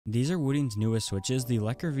These are Wooting's newest switches, the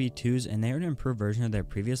Lekker V2s, and they are an improved version of their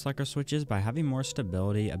previous Lekker switches by having more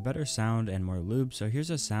stability, a better sound, and more lube. So here's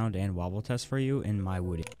a sound and wobble test for you in my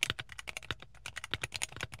Wooting.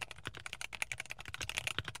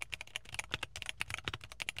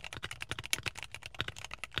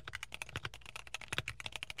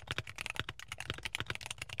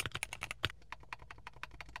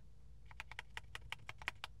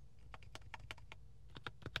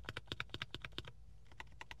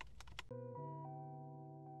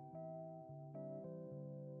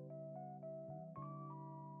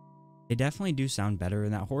 They definitely do sound better,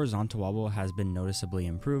 and that horizontal wobble has been noticeably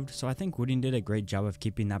improved, so I think Wooting did a great job of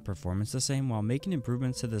keeping that performance the same while making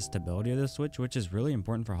improvements to the stability of the switch, which is really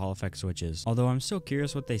important for Hall effect switches. Although I'm still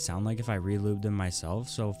curious what they sound like if I re-lube them myself,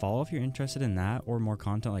 so follow if you're interested in that or more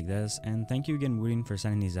content like this, and thank you again Wooting for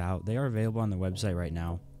sending these out. They are available on the website right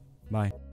now. Bye.